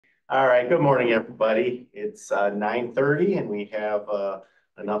All right, good morning, everybody. It's 9:30 and we have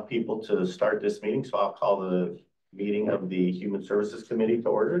enough people to start this meeting. So I'll call the meeting of the Human Services Committee to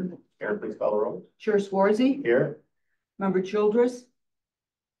order. Karen, please call the roll. Chair Swarzy. Here. Member Childress.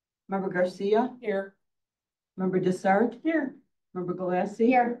 Member Garcia. Here. Member Dessart. Here. Member Galassi.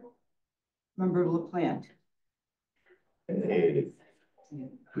 Here. Member LaPlante. Hey. Do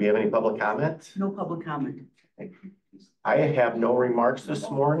we have any public comment? No public comment. I have no remarks this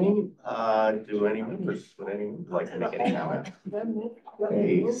morning. Do any members would like to make any comment?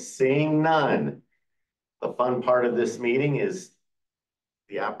 Okay, seeing none. The fun part of this meeting is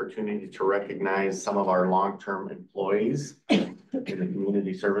the opportunity to recognize some of our long-term employees in the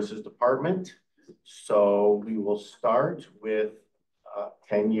Community Services Department. So we will start with a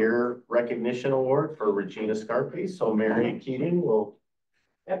 10-year recognition award for Regina Scarpe. So Mary Keating will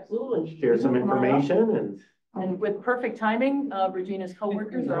Absolutely share some information and with perfect timing, Regina's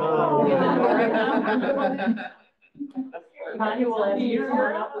coworkers are all in the door right now. Tanya will have you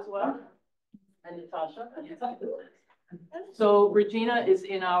turn up as well, and Natasha. So Regina is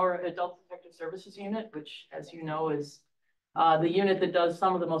in our Adult Protective Services unit, which, as you know, is the unit that does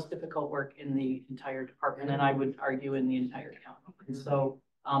some of the most difficult work in the entire department, and I would argue in the entire county. So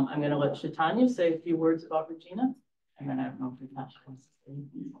I'm going to let Shatanya say a few words about Regina, and then I don't know if Natasha wants to say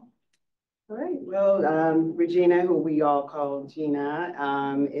anything. All right, well, Regina, who we all call Gina,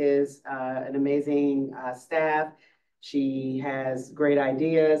 is an amazing staff. She has great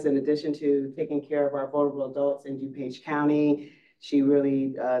ideas. In addition to taking care of our vulnerable adults in DuPage County, she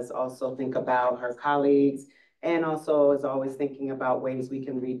really does also think about her colleagues and also is always thinking about ways we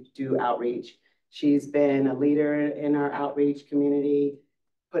can do outreach. She's been a leader in our outreach community,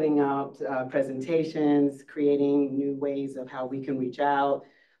 putting out presentations, creating new ways of how we can reach out.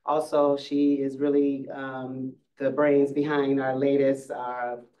 Also, she is really the brains behind our latest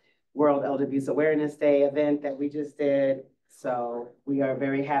World Elder Abuse Awareness Day event that we just did. So we are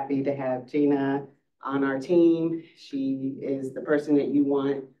very happy to have Gina on our team. She is the person that you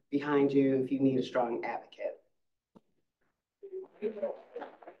want behind you if you need a strong advocate.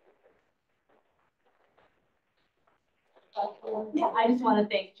 Yeah, I just want to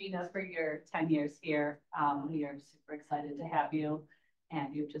thank Gina for your 10 years here. We are super excited to have you.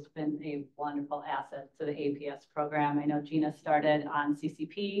 And you've just been a wonderful asset to the APS program. I know Gina started on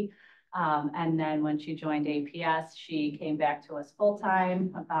CCP, and then when she joined APS, she came back to us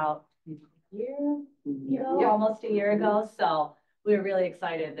full-time about a year, almost a year ago. So we were really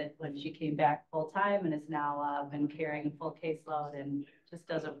excited that when she came back full-time and has now been carrying a full caseload and just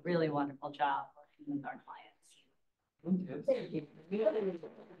does a really wonderful job working with our clients. Thank you.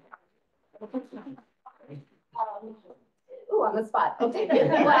 Ooh, on the spot. Okay.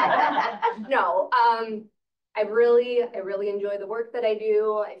 No, I really enjoy the work that I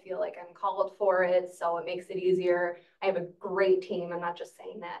do. I feel like I'm called for it, so it makes it easier. I have a great team. I'm not just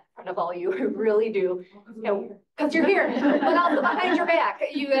saying that in front of all you. I really do. Because you're here, but also behind your back.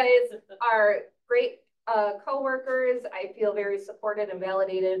 You guys are great co-workers. I feel very supported and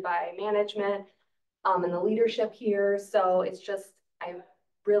validated by management and the leadership here. So it's just,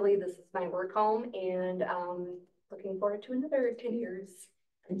 this is my work home, and looking forward to another 10 years.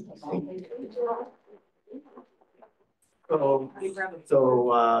 So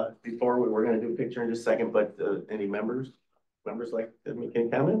before we're going to do a picture in just a second, but any members like to make any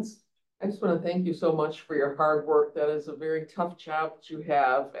comments? I just want to thank you so much for your hard work. That is a very tough job that you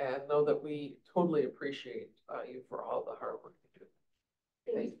have, and know that we totally appreciate you for all the hard work you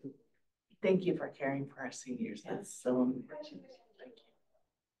do. Thank you. Thank you for caring for our seniors. That's so important. Thank you.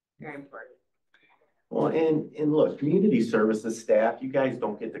 Very important. Well, and look, community services staff, you guys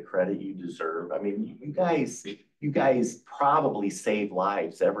don't get the credit you deserve. I mean, you guys probably save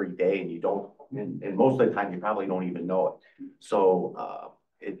lives every day, and you don't, and most of the time you probably don't even know it. So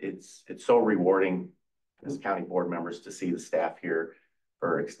it's so rewarding as county board members to see the staff here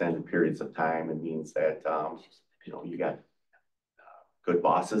for extended periods of time. It means that you got good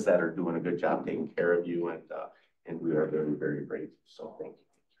bosses that are doing a good job taking care of you, and we are very, very grateful. So thank you.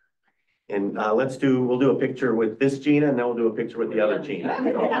 And we'll do a picture with this Gina, and then we'll do a picture with the other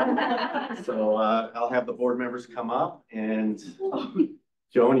Gina. So I'll have the board members come up, and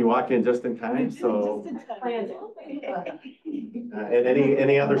Joan, you walked in just in time. So and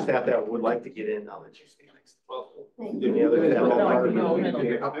any other staff that would like to get in, I'll let you stay next. Any other staff?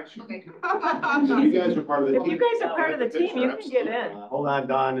 You guys are part of the team. If you guys are part of the team, you can get in. Hold on,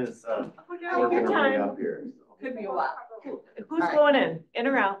 Dawn is working her way up here. Could be a while. Who's going in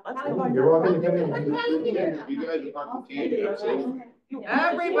or out? Let's go. You're welcome to come in. You guys are part of the team.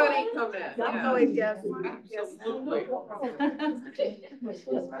 Everybody come in. I'm going, yes. Absolutely.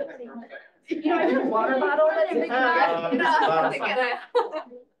 You know, I have a water bottle that's big enough, you know, to get a.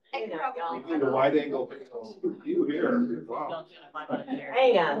 You need a wide angle picture of you here. Wow.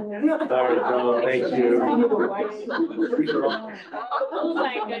 Hang on. Sorry, Joe, thank you. Oh,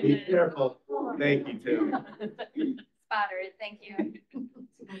 my Be goodness. careful. Thank you, Tim. Spotter, thank you.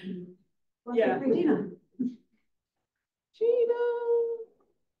 Yeah. Regina.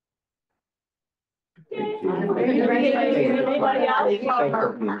 Anybody else? Thanks for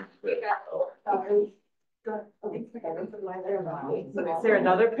being here. Is there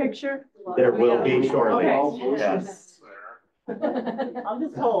another picture? There will be shortly, Okay. yes. I'll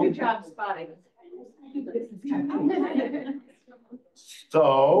just hold. Good job spotting.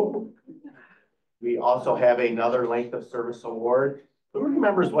 So we also have another length of service award. Who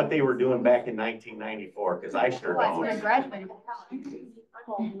remembers what they were doing back in 1994? Because I sure don't.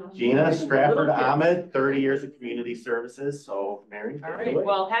 Gina Stratford Ahmed, 30 years of community services. So Mary. All right,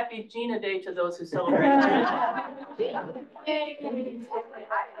 well, happy Gina Day to those who celebrate.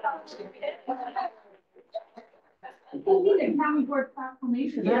 County board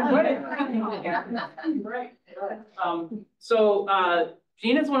proclamation. Right.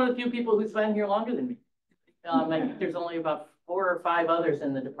 Gina's one of the few people who's been here longer than me. I think there's only about 4 or 5 others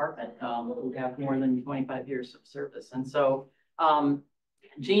in the department, who have more than 25 years of service. And so,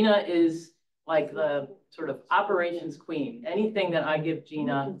 Gina is like the sort of operations queen. Anything that I give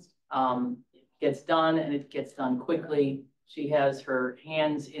Gina, gets done, and it gets done quickly. She has her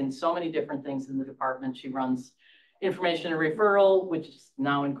hands in so many different things in the department. She runs information and referral, which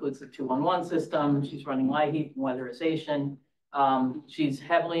now includes the 211 system. She's running LIHEAP and weatherization. She's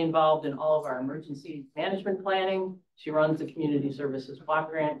heavily involved in all of our emergency management planning. She runs the Community Services Block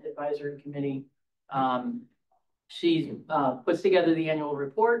Grant Advisory Committee. She puts together the annual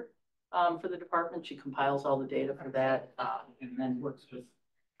report for the department. She compiles all the data for that, and then works with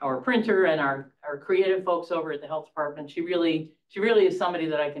our printer and our creative folks over at the health department. She really is somebody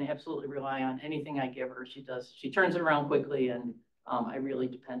that I can absolutely rely on. Anything I give her, she turns it around quickly, and I really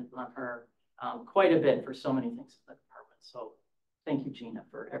depend on her quite a bit for so many things in the department. So thank you, Gina,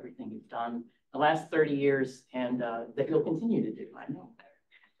 for everything you've done the last 30 years, and that you'll continue to do, I know.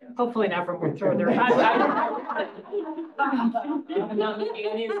 Hopefully never more throw their. I'm not making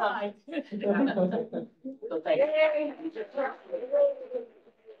any assumptions. So thank you.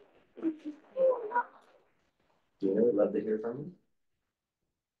 Gina, would love to hear from you.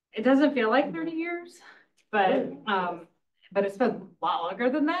 It doesn't feel like 30 years, but it's been a lot longer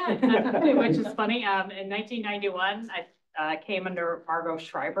than that, which is funny. In 1991, I came under Margot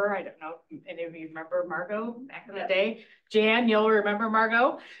Schreiber. I don't know if any of you remember Margot back in the day. Jan, you'll remember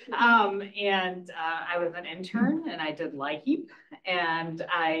Margot. I was an intern, and I did LIHEAP, and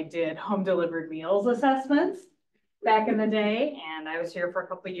I did home delivered meals assessments back in the day. And I was here for a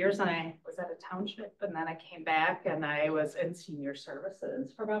couple of years, and I was at a township, and then I came back, and I was in senior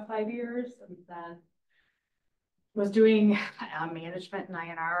services for about 5 years, and then was doing management in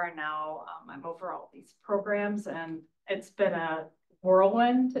INR, and now I'm over all these programs, and it's been a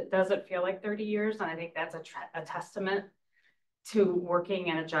whirlwind. It doesn't feel like 30 years, and I think that's a testament to working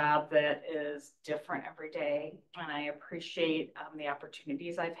in a job that is different every day. And I appreciate the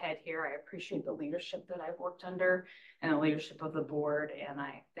opportunities I've had here. I appreciate the leadership that I've worked under and the leadership of the board. And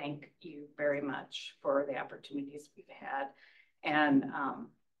I thank you very much for the opportunities we've had. And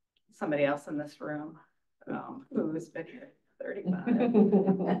somebody else in this room who's been here 35,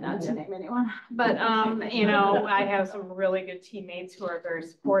 not to name anyone, but you know, I have some really good teammates who are very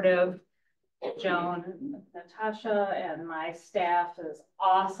supportive. Joan and Natasha, and my staff is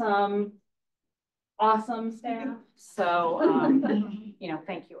awesome staff. So you know,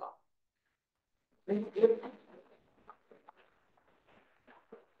 thank you all.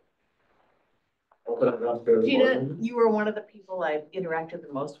 Gina, you were one of the people I've interacted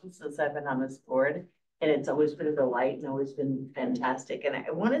the most with since I've been on this board. And it's always been a delight and always been fantastic. And I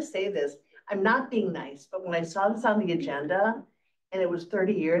want to say this, I'm not being nice, but when I saw this on the agenda and it was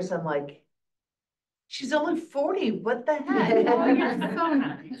 30 years, I'm like, she's only 40, what the heck? Oh, you're so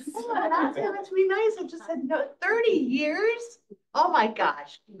nice. Not to be nice, I just said, no, 30 years? Oh my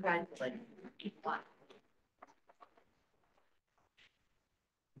gosh, congratulations. Wow.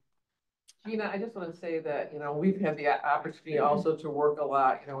 Gina, I just want to say that, you know, we've had the opportunity also to work a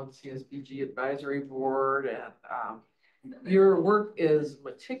lot, you know, with the CSBG Advisory Board, and your work is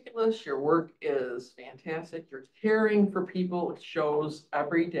meticulous. Your work is fantastic. You're caring for people. It shows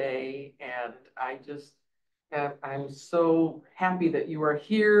every day. And I'm so happy that you are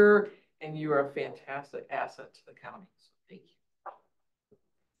here, and you are a fantastic asset to the county. So thank you.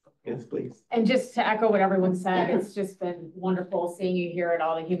 Yes, please. And just to echo what everyone said, it's just been wonderful seeing you here at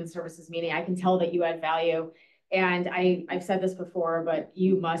all the human services meeting. I can tell that you add value. And I've said this before, but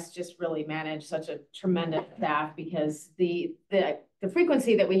you must just really manage such a tremendous staff because the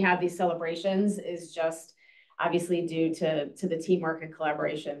frequency that we have these celebrations is just obviously due to the teamwork and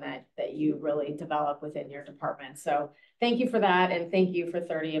collaboration that you really develop within your department. So thank you for that. And thank you for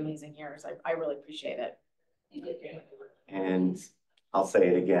 30 amazing years. I really appreciate it. And I'll say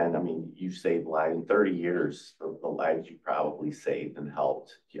it again, I mean, you've saved lives in 30 years, the lives you probably saved and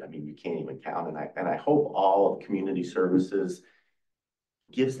helped. I mean, you can't even count. And I hope all of community services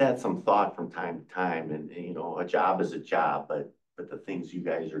gives that some thought from time to time. And you know, a job is a job, but the things you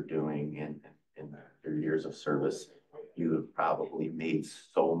guys are doing and your years of service, you have probably made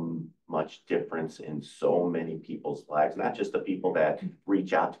so much difference in so many people's lives, not just the people that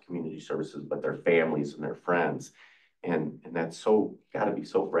reach out to community services, but their families and their friends. And that's so gotta be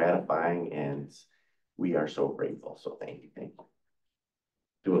so gratifying, and we are so grateful. So thank you, thank you.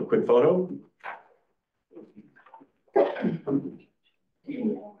 Do a quick photo.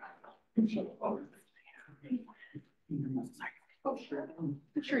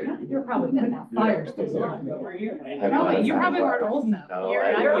 You're probably putting out fires. You probably weren't old enough. No, You're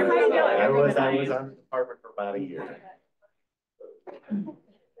I was probably on the department for about a year.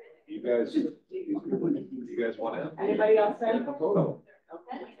 You guys want to? Anybody else say? A photo.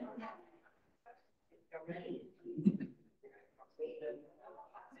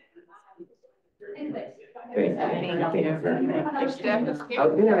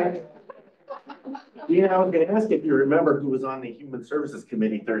 Yeah, I was gonna ask if you remember who was on the Human Services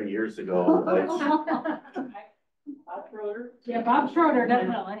Committee 30 years ago. Yeah, Bob Schroeder,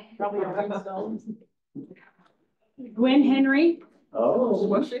 definitely. Probably a tombstone. Gwen Henry. Oh.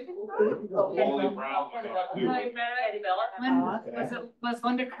 Was she? Wally Brown. Was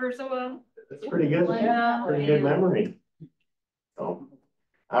Linda Curso? That's pretty good. Yeah. Pretty good memory. So,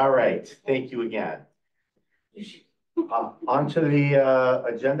 all right, thank you again. On to the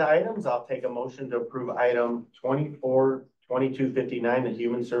agenda items. I'll take a motion to approve item 2259, the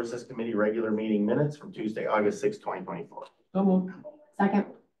Human Services Committee regular meeting minutes from Tuesday, August 6, 2024. So moved. Second.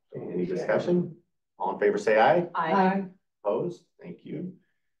 Any discussion? All in favor, say aye. Aye. Opposed? Thank you.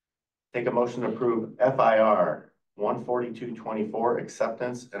 Take a motion to approve FIR 14224,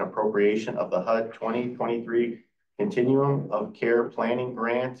 acceptance and appropriation of the HUD 2023 Continuum of Care Planning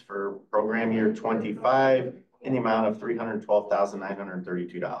Grant for program year 25 in the amount of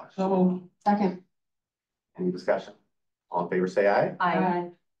 $312,932. So moved. Second. Any discussion? All in favor, say aye. Aye.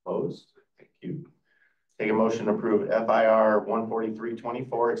 Opposed? Thank you. Take a motion to approve FIR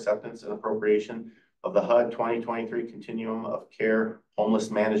 14324, acceptance and appropriation of the HUD 2023 Continuum of Care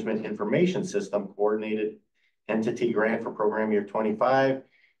Homeless Management Information System Coordinated Entity Grant for program year 25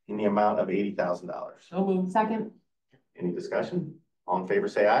 in the amount of $80,000. So moved. Second. Any discussion? All in favor,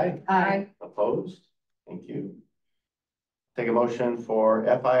 say aye. Aye. Opposed? Thank you. Take a motion for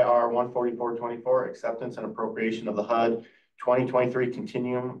FIR 14424, acceptance and appropriation of the HUD 2023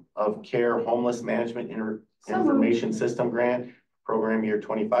 Continuum of Care Homeless Management Information System Grant, program year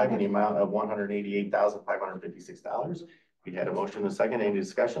 25 in the amount of $188,556. We had a motion and a second. Any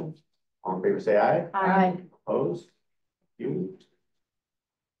discussion? All in favor, say aye. Aye. Opposed? Thank you.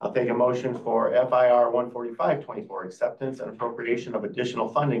 I'll take a motion for FIR 14524, acceptance and appropriation of additional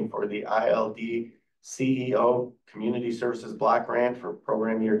funding for the ILD CEO Community Services Block Grant for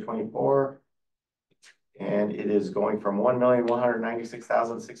program year 24. And it is going from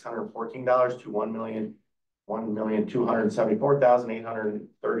 $1,196,614 to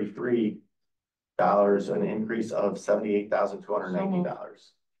 $1,274,833, an increase of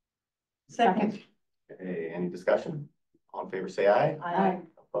 $78,290. Second. Okay, any discussion? All in favor, say aye. Aye.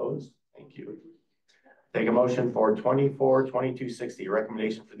 Opposed? Thank you. Take a motion for 2260,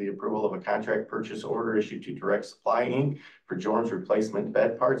 recommendation for the approval of a contract purchase order issued to Direct Supply Inc. for Jordan's replacement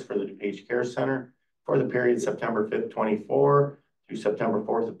bed parts for the DuPage Care Center for the period September 5th, 24 through September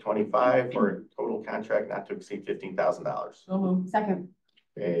 4th of 25 for a total contract not to exceed $15,000. So moved. Second.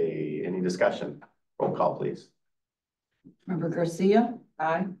 Okay, any discussion? Roll call, please. Member Garcia,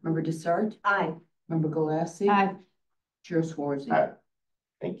 Aye. Member Desart, Aye. Member Galassi. Aye. Chair Swarzy. Aye.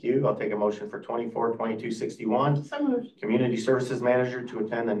 Thank you. I'll take a motion for 2261. So moved. Community Services Manager to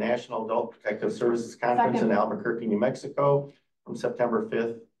attend the National Adult Protective Services Conference in Albuquerque, New Mexico from September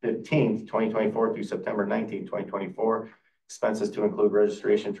 15th, 2024 through September 19th, 2024. Expenses to include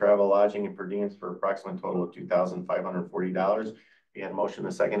registration, travel, lodging, and per diems for approximate total of $2,540. We had a motion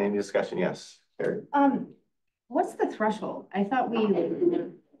and a second. Any discussion? Yes. Carrie. What's the threshold? I thought we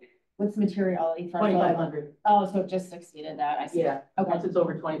What's the materiality threshold? 2,500. Oh, so it just exceeded that, I see. Yeah, Okay, once it's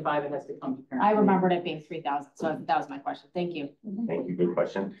over 25, it has to come to parent. I remembered it being 3,000, so that was my question, thank you. Thank you, good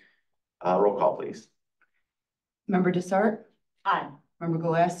question. Roll call, please. Member Desart, Aye. Member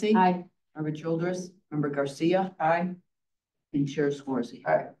Galassi. Aye. Member Childress, Member Garcia, Aye. and Chair Swarzy.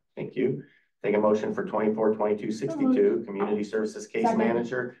 Aye, thank you. Take a motion for 24-22-62, Community Services Case Second.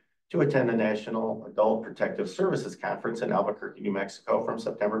 Manager to attend the National Adult Protective Services Conference in Albuquerque, New Mexico from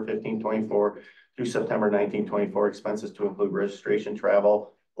September 15-24 through September 19-24. Expenses to include registration,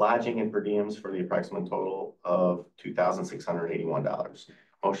 travel, lodging, and per diems for the approximate total of $2,681.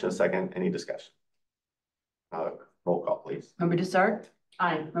 Motion is second. Any discussion? Roll call, please. Member Desart,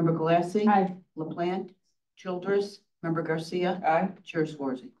 Aye. Member Galassi. Aye. LaPlante, Childress, Member Garcia, Aye. Chair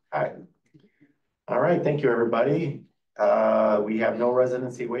Swarzy. Aye. All right, thank you, everybody. We have no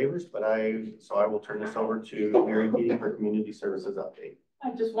residency waivers, but I will turn this over to Mary Keating for Community Services update.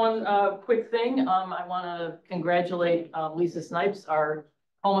 Just one quick thing. I want to congratulate Lisa Snipes, our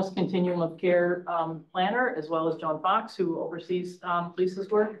homeless continuum of care planner, as well as Joan Fox, who oversees Lisa's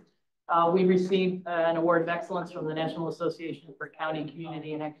work. We received an award of excellence from the National Association for County,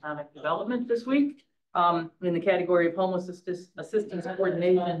 Community, and Economic Development this week in the category of homeless assistance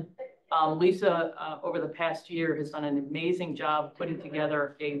coordination. Lisa, over the past year, has done an amazing job putting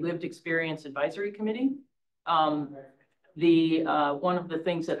together a lived experience advisory committee. One of the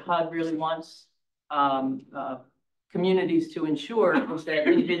things that HUD really wants communities to ensure is that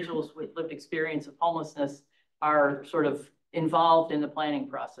individuals with lived experience of homelessness are sort of involved in the planning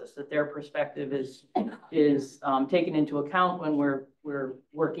process, that their perspective is taken into account when we're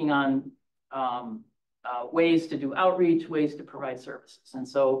working on ways to do outreach, ways to provide services. And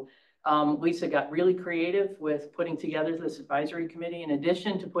so Lisa got really creative with putting together this advisory committee. In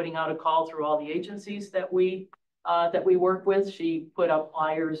addition to putting out a call through all the agencies that we work with, she put up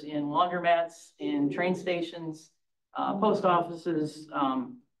flyers in laundromats, in train stations, post offices,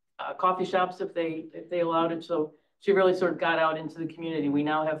 coffee shops if they allowed it. So she really sort of got out into the community. We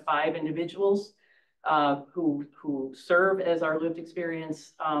now have 5 individuals who serve as our lived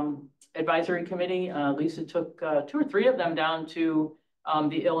experience advisory committee. Lisa took 2 or 3 of them down to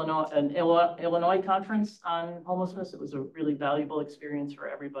the Illinois conference on homelessness. It was a really valuable experience for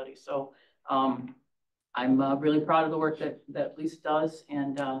everybody. So I'm really proud of the work that Lisa does.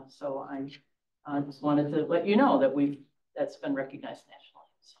 And so I just wanted to let you know that that's been recognized nationally.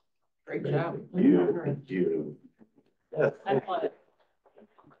 So. Great job. Thank you. Thank you. Yes.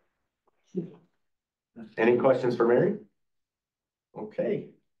 Any questions for Mary? Okay.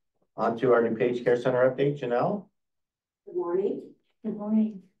 On to our DuPage Care Center update, Janelle. Good morning. Good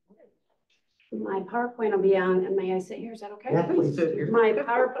morning. My PowerPoint will be on, and may I sit here? Is that okay? Yeah, please. My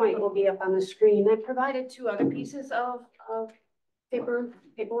PowerPoint will be up on the screen. I provided 2 other pieces of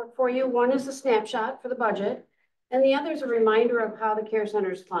paperwork for you. One is a snapshot for the budget, and the other is a reminder of how the care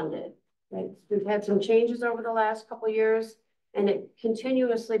center is funded. Right? We've had some changes over the last couple of years, and it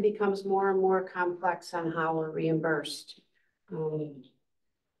continuously becomes more and more complex on how we're reimbursed. I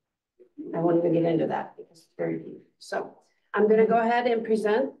won't even get into that because it's very deep. So I'm going to go ahead and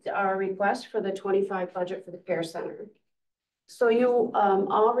present our request for the 25 budget for the care center. So you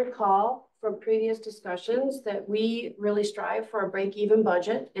all recall from previous discussions that we really strive for a break-even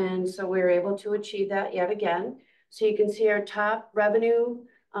budget. And so we were able to achieve that yet again. So you can see our top revenue,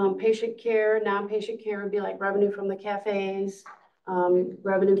 patient care, non-patient care would be like revenue from the cafes,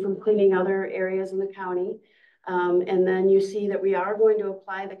 revenue from cleaning other areas in the county. And then you see that we are going to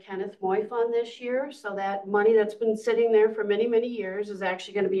apply the Kenneth Moy Fund this year. So that money that's been sitting there for many, many years is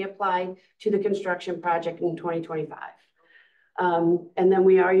actually going to be applied to the construction project in 2025. And then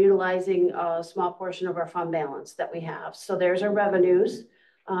we are utilizing a small portion of our fund balance that we have. So there's our revenues.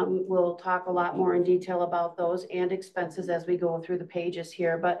 We'll talk a lot more in detail about those and expenses as we go through the pages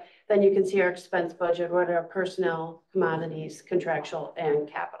here. But then you can see our expense budget, what are our personnel, commodities, contractual, and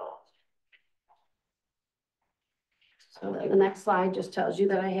capital. So the next slide just tells you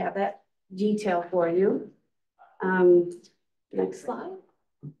that I have that detail for you. Next slide.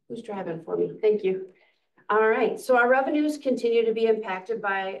 Who's driving for me? Thank you. All right, so our revenues continue to be impacted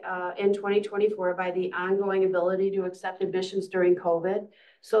by, in 2024 by the ongoing ability to accept admissions during COVID.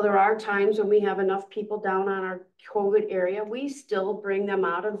 So there are times when we have enough people down on our COVID area, we still bring them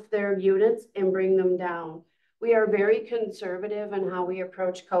out of their units and bring them down. We are very conservative in how we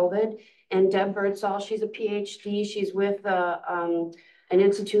approach COVID. And Deb Birdsall, she's a PhD. She's with an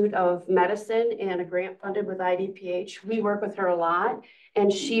Institute of Medicine and a grant funded with IDPH. We work with her a lot,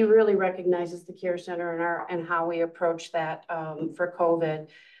 and she really recognizes the care center and how we approach that for COVID.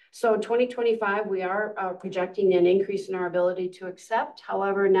 So 2025, we are projecting an increase in our ability to accept.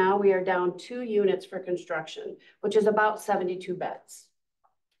 However, now we are down 2 units for construction, which is about 72 beds.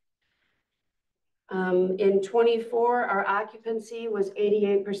 In 24, our occupancy was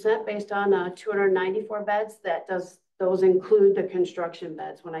 88% based on 294 beds. Those include the construction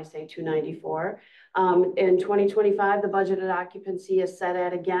beds when I say 294. In 2025, the budgeted occupancy is set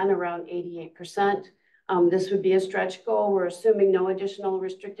at again around 88%. This would be a stretch goal. We're assuming no additional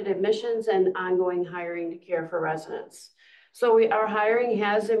restricted admissions and ongoing hiring to care for residents. So our hiring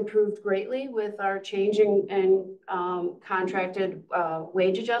has improved greatly with our changing and contracted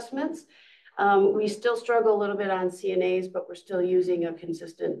wage adjustments. We still struggle a little bit on CNAs, but we're still using a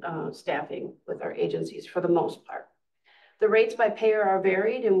consistent staffing with our agencies for the most part. The rates by payer are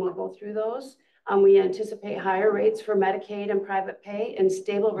varied, and we'll go through those. We anticipate higher rates for Medicaid and private pay and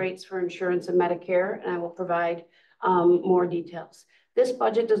stable rates for insurance and Medicare, and I will provide more details. This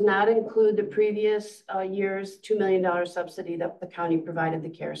budget does not include the previous year's $2 million subsidy that the county provided the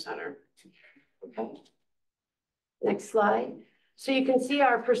care center. Okay. Next slide. So you can see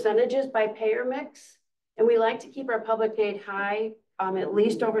our percentages by payer mix, and we like to keep our public aid high, at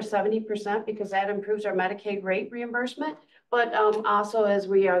least over 70%, because that improves our Medicaid rate reimbursement, but also as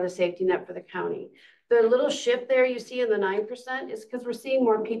we are the safety net for the county. The little shift there you see in the 9% is because we're seeing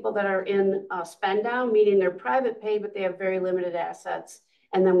more people that are in spend down, meaning they're private pay, but they have very limited assets.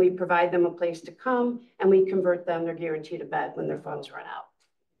 And then we provide them a place to come and we convert them, they're guaranteed a bed when their funds run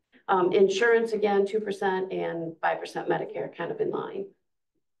out. Insurance, again, 2% and 5% Medicare kind of in line.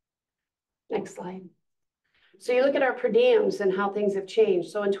 Next slide. So you look at our per diems and how things have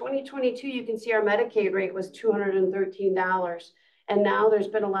changed. So in 2022, you can see our Medicaid rate was $213. And now there's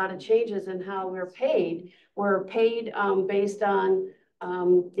been a lot of changes in how we're paid. We're paid based on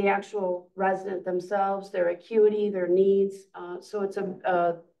the actual resident themselves, their acuity, their needs. So it's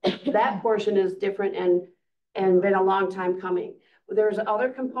that portion is different and been a long time coming. There's other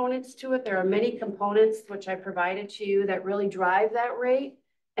components to it. There are many components which I provided to you that really drive that rate,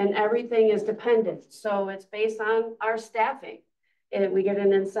 and everything is dependent. So it's based on our staffing, and we get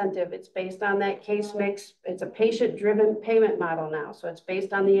an incentive. It's based on that case mix. It's a patient-driven payment model now. So it's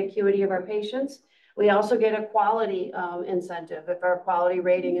based on the acuity of our patients. We also get a quality incentive if our quality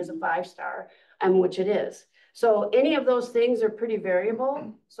rating is a 5-star, which it is. So any of those things are pretty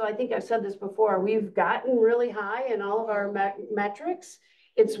variable. So I think I've said this before, we've gotten really high in all of our metrics.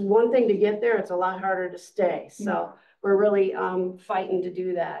 It's one thing to get there, it's a lot harder to stay. So we're really fighting to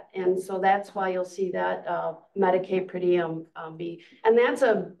do that. And so that's why you'll see that Medicaid per diem be, and that's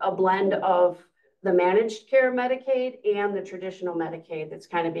a blend of the managed care Medicaid and the traditional Medicaid that's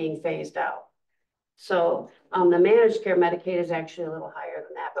kind of being phased out. So the managed care Medicaid is actually a little higher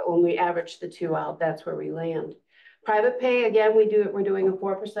than that, but when we average the two out, that's where we land. Private pay, again, we're doing a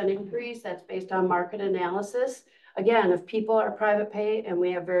 4% increase. That's based on market analysis. Again, if people are private pay, and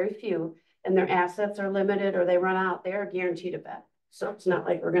we have very few, and their assets are limited or they run out, they are guaranteed a bed. So it's not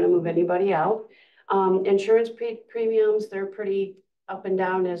like we're going to move anybody out. Insurance premiums, they're pretty up and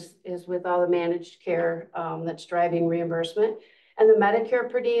down as with all the managed care that's driving reimbursement. And the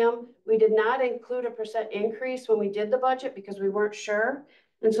Medicare per diem, we did not include a % increase when we did the budget because we weren't sure.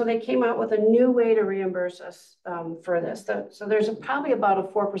 And so they came out with a new way to reimburse us for this. So there's probably about a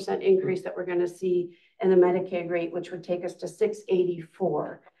 4% increase that we're going to see in the Medicaid rate, which would take us to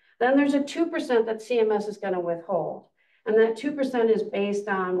 $684. Then there's a 2% that CMS is going to withhold. And that 2% is based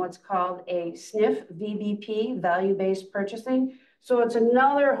on what's called a SNF VBP, value-based purchasing. So it's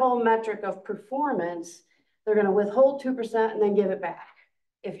another whole metric of performance. They're going to withhold 2% and then give it back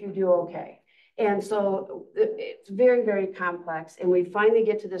if you do okay. And so it's very, very complex. And we finally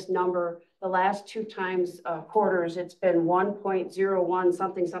get to this number. The last 2 quarters, it's been 1.01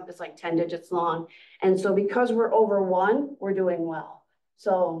 something, it's like 10 digits long. And so because we're over 1, we're doing well.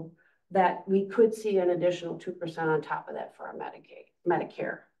 So that we could see an additional 2% on top of that for our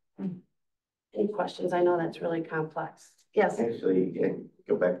Medicare. Any questions? I know that's really complex. Yes. Actually,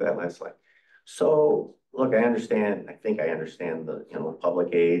 go back to that last slide. So look, I think I understand the,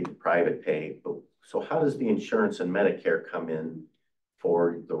 public aid, private pay, but so how does the insurance and Medicare come in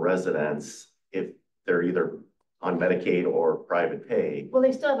for the residents if they're either on Medicaid or private pay? Well,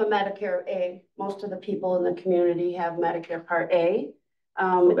 they still have a Medicare A. Most of the people in the community have Medicare Part A.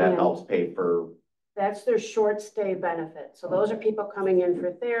 So that helps pay for. That's their short stay benefit. So those are people coming in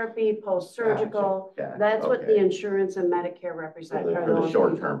for therapy, post-surgical. Gotcha. That's what the insurance and Medicare represent. For the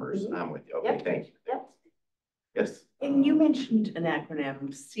short termers. I'm with you. Okay, Yep. thank you. Yep. Yes. And you mentioned an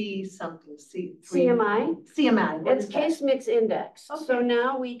acronym, C something, CMI. CMI. It's case mix index. Okay. So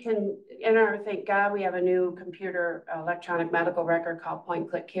now we can thank God, we have a new computer electronic medical record called Point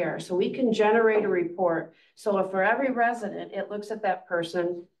Click Care. So we can generate a report. So if for every resident, it looks at that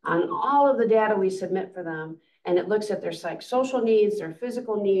person on all of the data we submit for them, and it looks at their psychosocial needs, their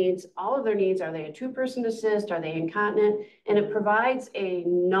physical needs, all of their needs. Are they a two-person assist? Are they incontinent? And it provides a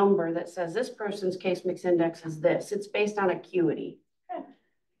number that says this person's case mix index is this. It's based on acuity.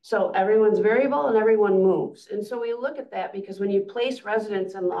 So everyone's variable and everyone moves. And so we look at that because when you place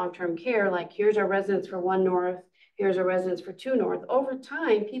residents in long-term care, like here's our residents for 1 North, here's our residents for 2 North, over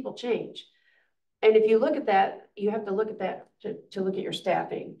time, people change. And if you look at that, you have to look at that to look at your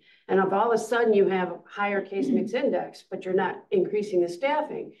staffing. And if all of a sudden you have a higher case mix index, but you're not increasing the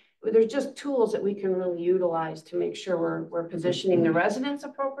staffing, there's just tools that we can really utilize to make sure we're positioning the residents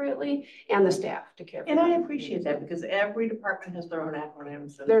appropriately and the staff to care for And them. I appreciate that because every department has their own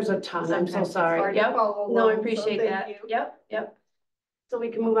acronyms. And There's a ton, I'm so sometimes it's sorry. hard to Yep, follow no, I along, so appreciate thank that. you. Yep. So we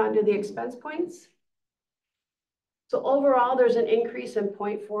can move on to the expense points. So overall, there's an increase in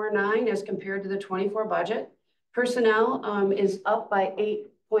 0.49 as compared to the 24 budget. Personnel is up by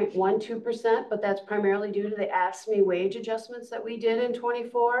 8.12%, but that's primarily due to the ASME wage adjustments that we did in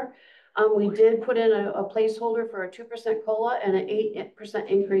 24. We did put in a placeholder for a 2% COLA and an 8%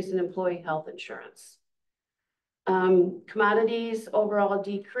 increase in employee health insurance. Commodities overall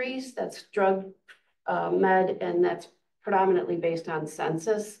decrease, that's drug, med, and that's predominantly based on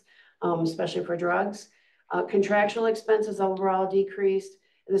census, especially for drugs. Contractual expenses overall decreased.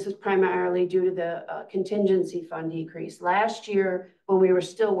 This is primarily due to the contingency fund decrease. Last year, when we were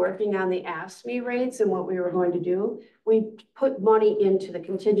still working on the ASME rates and what we were going to do, we put money into the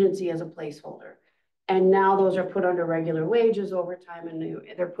contingency as a placeholder. And now those are put under regular wages over time and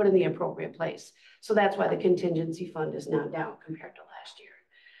they're put in the appropriate place. So that's why the contingency fund is now down compared to last year.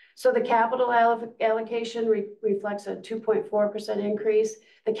 So the capital allocation reflects a 2.4% increase.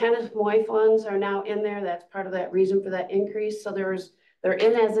 The Kenneth Moy funds are now in there. That's part of that reason for that increase. So they're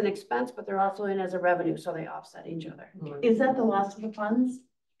in as an expense, but they're also in as a revenue. So they offset each other. Is that the loss of the funds?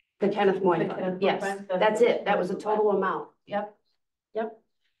 The Kenneth Moy The fund, Kenneth Moy yes, fund? that's it. That was the total amount. Yep.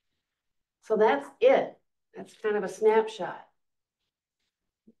 So that's it. That's kind of a snapshot.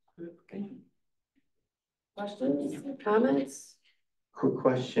 Okay. Questions, comments? Quick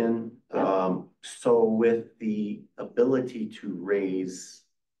question. So with the ability to raise,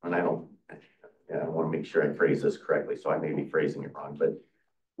 and I want to make sure I phrase this correctly, so I may be phrasing it wrong, but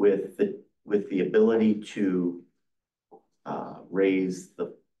with the ability to raise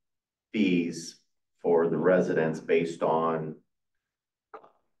the fees for the residents based on,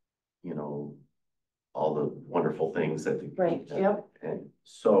 all the wonderful things that Right. Yep. And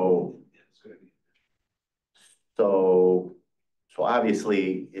so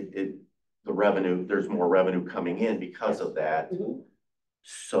obviously the revenue, there's more revenue coming in because of that. Mhm.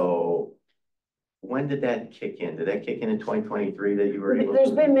 So when did that kick in? Did that kick in 2023 that you were able to?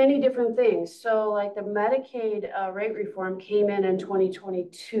 There's been many different things. So like the Medicaid rate reform came in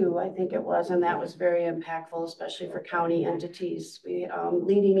 2022, I think it was, and that was very impactful, especially for county entities.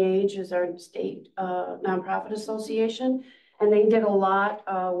 Leading Age is our state nonprofit association, and they did a lot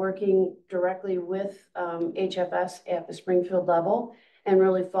working directly with HFS at the Springfield level and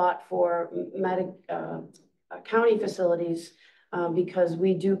really fought for county facilities because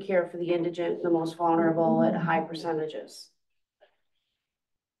we do care for the indigent, the most vulnerable at high percentages.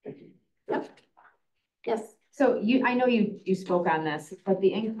 Yep. Yes. So I know you spoke on this, but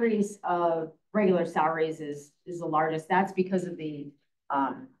the increase of regular salaries is the largest. That's because of the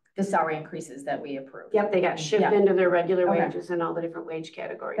salary increases that we approved. Yep, they got shifted into their regular Okay. wages and all the different wage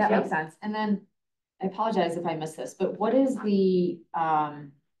categories. That Yep. makes sense. And then I apologize if I missed this, but what is the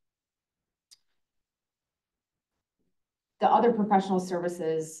other professional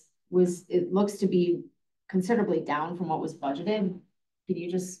services it looks to be considerably down from what was budgeted. Can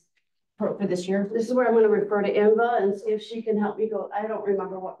you just, for this year? This is where I'm gonna refer to Inva and see if she can help me go. I don't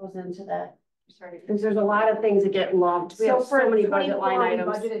remember what goes into that. Sorry, because there's a lot of things that get lumped. We have so many budget line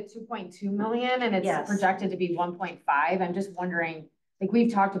items. Budgeted 2.2 million and it's Yes. projected to be 1.5. I'm just wondering, like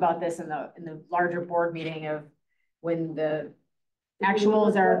we've talked about this in the larger board meeting of when the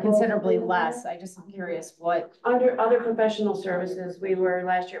actuals are considerably less. I just am curious what. Under other professional services,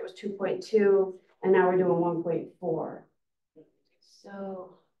 last year it was 2.2 and now we're doing 1.4.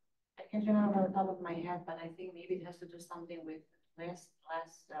 So I can't remember on the top of my head, but I think maybe it has to do something with last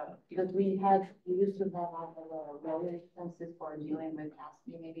because we used to have our lawyer expenses for dealing with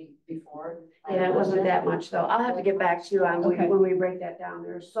ASME maybe before. Yeah, it wasn't that much though. I'll have to get back to you on Okay. when we break that down.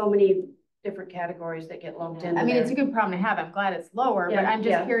 There's so many different categories that get lumped in. I mean, it's a good problem to have. I'm glad it's lower, but Yeah, I'm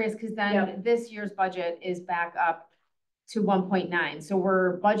just yeah. curious because then Yeah. this year's budget is back up to 1.9. So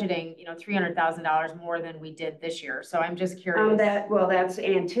we're budgeting, $300,000 more than we did this year. So I'm just curious. That's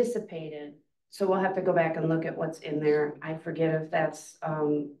anticipated. So we'll have to go back and look at what's in there. I forget if that's,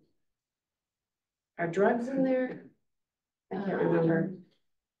 are drugs in there? I can't remember.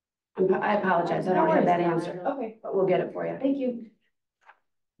 I apologize. I don't have that answer, Okay, but we'll get it for you. thank you.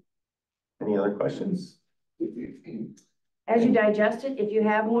 Any other questions? As you digest it, if you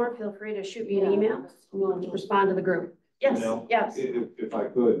have more, feel free to shoot me an email. We'll respond to the group. Yes, No. yes. If I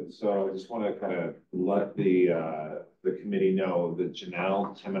could, so I just want to kind of let the committee know that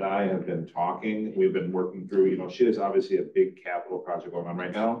Janelle, Tim and I have been talking. We've been working through, she has obviously a big capital project going on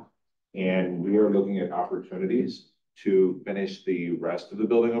right now. And we are looking at opportunities to finish the rest of the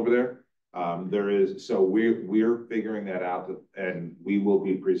building over there. We're figuring that out, and we will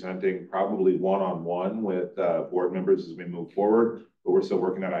be presenting probably one-on-one with board members as we move forward, but we're still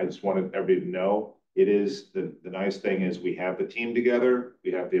working on it. I just wanted everybody to know, it is, the nice thing is we have the team together,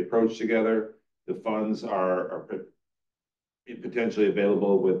 we have the approach together, the funds are potentially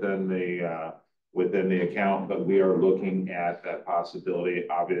available within the account, but we are looking at that possibility.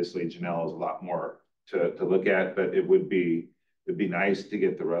 Obviously, Janelle has a lot more to look at, but it'd be nice to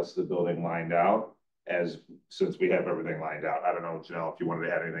get the rest of the building lined out since we have everything lined out. I don't know, Janelle, if you wanted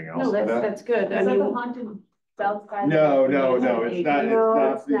to add anything else No, to that. that's good. Is that the haunted south side? No, it's not,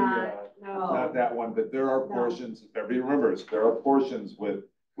 No, it's the, not. No. not that one, but there are portions, if everybody remembers, there are portions with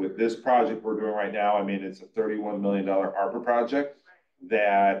this project we're doing right now. I mean, it's a $31 million ARPA project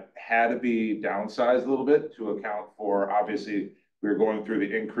that had to be downsized a little bit to account for, obviously, we were going through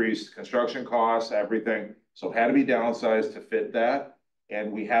the increased construction costs, everything. So it had to be downsized to fit that.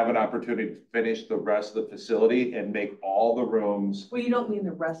 And we have an opportunity to finish the rest of the facility and make all the rooms. Well, you don't mean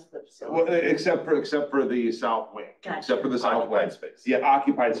the rest of the Well, facility. except for the south wing, Gotcha. except for the south wing. Occupied space. Yeah,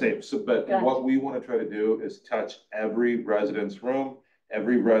 occupied space. So, but Gotcha. what we want to try to do is touch every resident's room,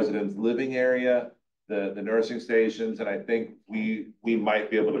 every resident's living area, the nursing stations. And I think we might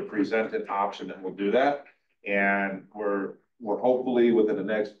be able to present an option that will do that. And we're hopefully within the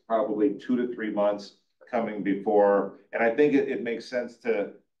next probably 2 to 3 months coming before, and I think it makes sense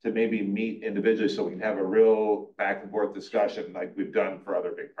to maybe meet individually so we can have a real back and forth discussion like we've done for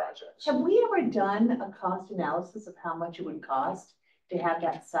other big projects. Have we ever done a cost analysis of how much it would cost to have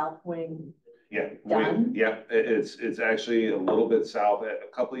that south wing? Yeah, Done? it's actually a little bit south.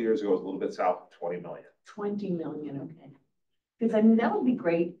 A couple of years ago, it was a little bit south of 20 million. 20 million, okay. Because I mean, that would be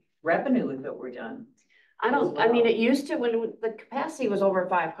great revenue if it were done. It used to, when the capacity was over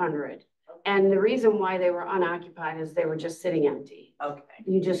 500. And the reason why they were unoccupied is they were just sitting empty. Okay.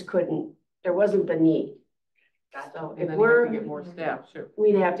 You just couldn't, there wasn't the need. So And if then you have we're, to get more staff too.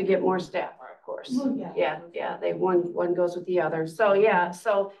 we'd have to get more staff, of course. Well, yeah. Yeah, one goes with the other. So, yeah,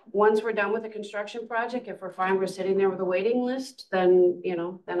 so once we're done with the construction project, if we're fine, we're sitting there with a waiting list, then,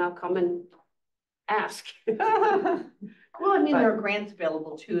 then I'll come and ask. Well, I mean, there are grants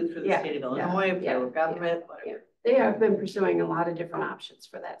available too through the Yeah, state of yeah, Illinois, yeah, federal government, yeah. whatever. They have been pursuing a lot of different options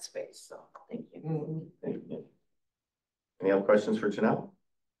for that space, so thank you. Mhm. Thank you. Any other questions for Janelle?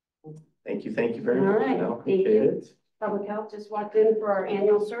 Thank you very All much. right, Janelle. thank Appreciate you. it. Public Health just walked in for our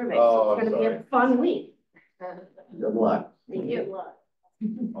annual survey. Oh, It's gonna be a sorry. fun week. Good luck. Thank you.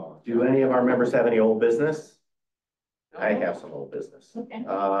 Do any of our members have any old business? I have some old business. Okay.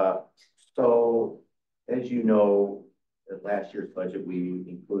 So as you know, at last year's budget, we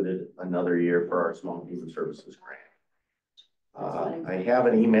included another year for our small human services grant. I have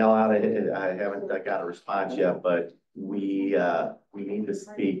an email out, I haven't got a response yet, but we need to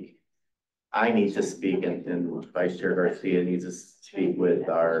speak. I need to speak and Vice Chair Garcia needs to speak with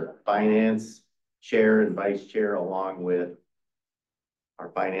our finance chair and vice chair along with our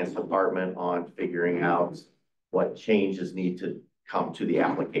finance department on figuring out what changes need to come to the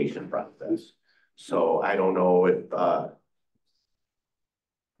application process. So I don't know if, I'm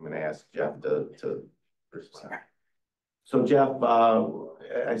gonna ask Jeff to respond. So Jeff,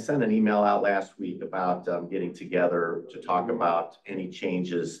 I sent an email out last week about getting together to talk about any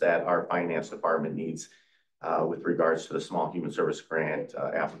changes that our finance department needs with regards to the small human service grant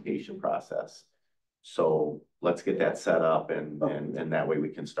application process. So let's get that set up and that way we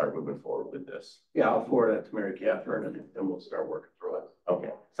can start moving forward with this. Yeah, I'll forward that to Mary Catherine and we'll start working through it.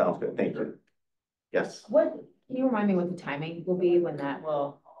 Okay, sounds good. Thank you. Yes. Can you remind me what the timing will be when that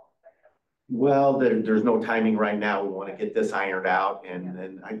will? Well, there's no timing right now. We want to get this ironed out and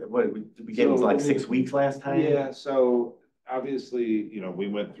then we gave it like 6 weeks last time? Yeah, so obviously, we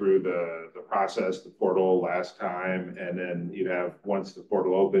went through the process, the portal last time, and then once the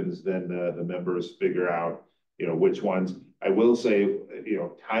portal opens, then the members figure out, you know, which ones. I will say, you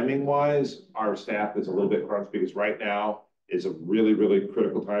know, timing wise, our staff is a little bit crunched because right now is a really, really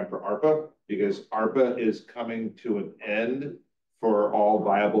critical time for ARPA, because ARPA is coming to an end for all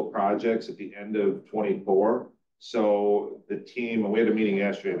viable projects at the end of 24. So the team, and we had a meeting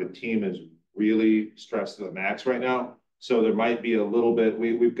yesterday, the team is really stressed to the max right now. So there might be a little bit,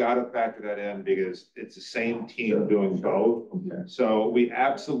 we've got to factor that in because it's the same team doing both. Okay. So we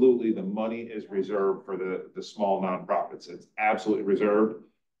absolutely, the money is reserved for the small nonprofits. It's absolutely reserved.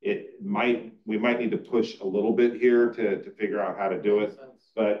 We might need to push a little bit here to figure out how to do it,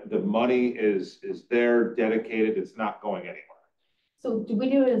 but the money is there, dedicated. It's not going anywhere. So did we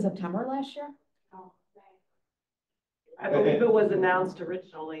do it in September last year? I believe it was announced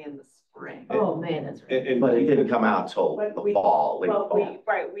originally in the spring. Oh, man, that's right. But it didn't come out till But the we- fall, late Well, fall.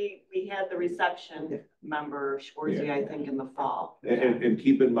 we had the reception, member Schwarzy, I think, in the fall. And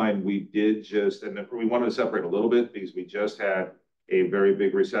keep in mind, we did just, and we wanted to separate a little bit because we just had a very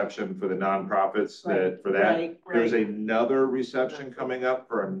big reception for the nonprofits for that. Right, There's right. another reception coming up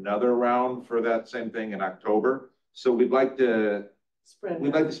for another round for that same thing in October. So we'd like to spread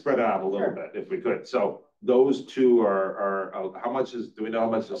it out a little bit if we could. So those two are, how much do we know how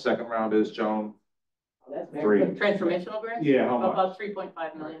much the second round is, Joan? Three. Transformational grant? Yeah, how much? About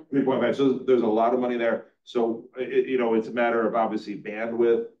 3.5 million. 3.5, so there's a lot of money there. So you know, it's a matter of obviously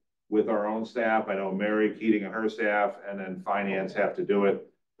bandwidth with our own staff. I know Mary Keating and her staff, and then finance have to do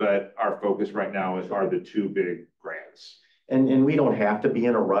it. But our focus right now are the two big grants. And we don't have to be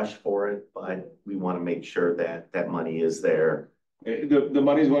in a rush for it, but we want to make sure that that money is there. The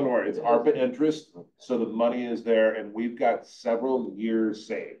money's going where it's ARPA interest, so the money is there, and we've got several years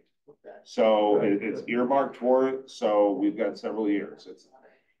saved. So it's earmarked for it, so we've got several years.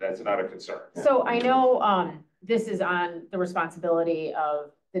 That's not a concern. So I know, this is on the responsibility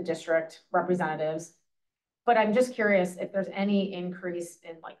of the district representatives. But I'm just curious if there's any increase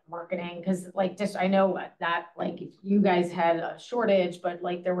in like marketing, because like just, I know that like you guys had a shortage, but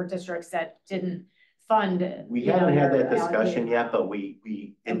like there were districts that didn't fund. We you know, haven't had their that discussion allocated- yet, but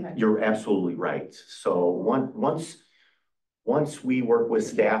and Okay. you're absolutely right. So once we work with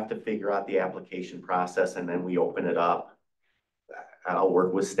staff to figure out the application process and then we open it up, I'll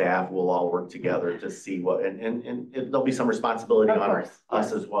work with staff, we'll all work together to see what, and there'll be some responsibility Of on course,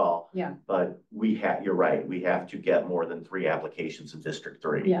 us as well. Yeah. But you're right, we have to get more than 3 applications in District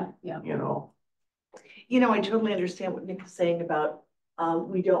 3. Yeah, yeah. You know, You know, I totally understand what Nick is saying about,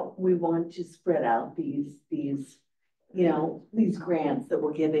 we want to spread out these, you know, these grants that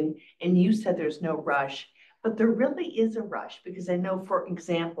we're giving. And you said there's no rush, but there really is a rush because I know, for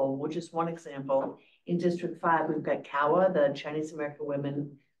example, which is one example, in District 5, we've got CAWA, the Chinese American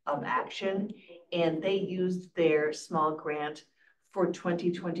Women of Action, and they used their small grant for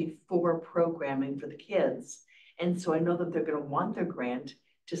 2024 programming for the kids. And so I know that they're going to want their grant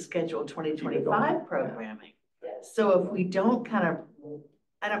to schedule 2025 programming. So if we don't kind of,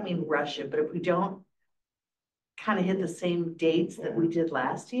 I don't mean rush it, but if we don't kind of hit the same dates that we did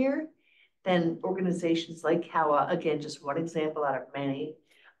last year, then organizations like CAWA, again, just one example out of many,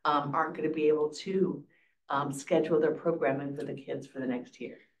 aren't going to be able to schedule their programming for the kids for the next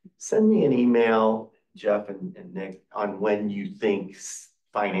year. send me an email, Jeff and Nick, on when you think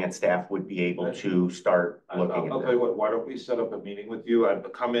finance staff would be able to start looking at I'll that. tell you what, why don't we set up a meeting with you?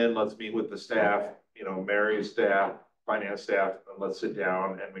 I'd come in, let's meet with the staff, you know, Mary's staff, finance staff, and let's sit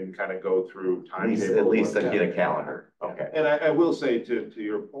down and we can kind of go through At least get a calendar. Okay. And I will say to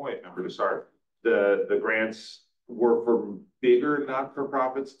your point, member to start, the grants were for bigger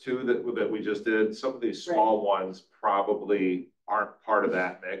not-for-profits too, that we just did. Some of these small ones probably aren't part of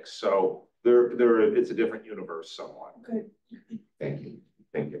that mix. So it's a different universe somewhat. Okay. Thank you.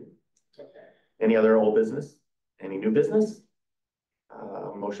 Thank you. Any other old business? Any new business?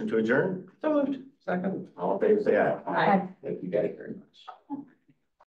 Motion to adjourn? So moved. Second. All in favor, say aye. Aye. Thank you guys very much.